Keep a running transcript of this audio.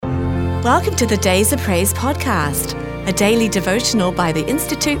Welcome to the Days of Praise podcast, a daily devotional by the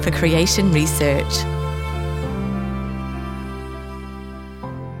Institute for Creation Research.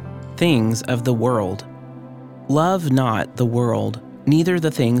 Things of the world. Love not the world, neither the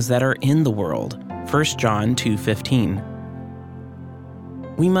things that are in the world. 1 John 2:15.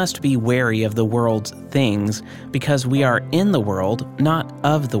 We must be wary of the world's things because we are in the world, not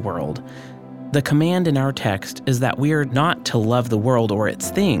of the world. The command in our text is that we are not to love the world or its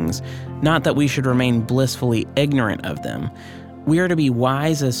things, not that we should remain blissfully ignorant of them. We are to be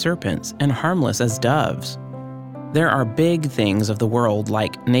wise as serpents and harmless as doves. There are big things of the world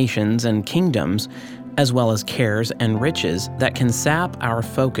like nations and kingdoms, as well as cares and riches that can sap our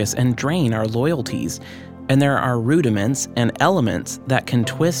focus and drain our loyalties. And there are rudiments and elements that can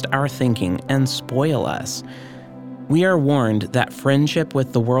twist our thinking and spoil us. We are warned that friendship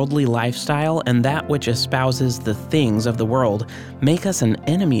with the worldly lifestyle and that which espouses the things of the world make us an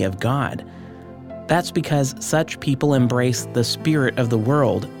enemy of God. That's because such people embrace the spirit of the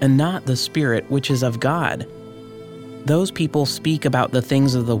world and not the spirit which is of God. Those people speak about the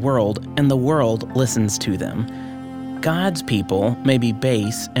things of the world, and the world listens to them. God's people may be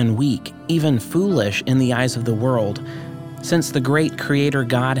base and weak, even foolish in the eyes of the world. Since the great Creator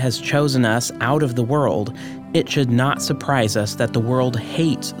God has chosen us out of the world, it should not surprise us that the world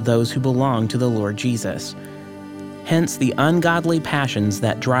hates those who belong to the Lord Jesus. Hence, the ungodly passions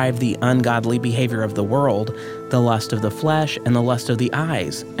that drive the ungodly behavior of the world, the lust of the flesh and the lust of the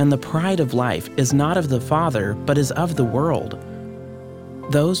eyes, and the pride of life is not of the Father, but is of the world.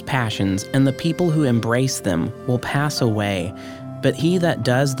 Those passions and the people who embrace them will pass away, but he that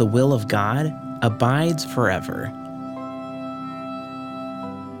does the will of God abides forever.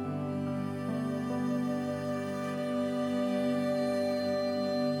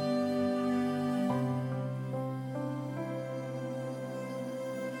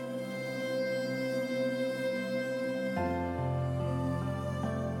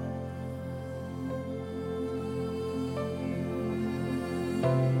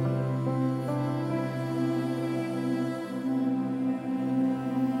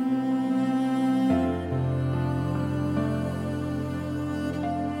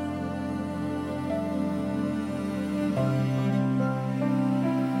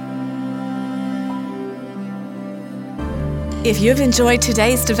 If you've enjoyed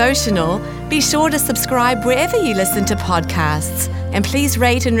today's devotional, be sure to subscribe wherever you listen to podcasts, and please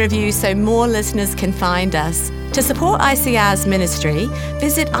rate and review so more listeners can find us. To support ICR's ministry,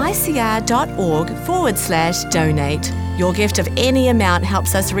 visit icr.org/donate. Your gift of any amount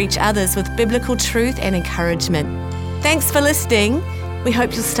helps us reach others with biblical truth and encouragement. Thanks for listening. We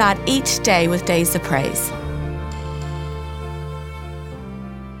hope you'll start each day with Days of Praise.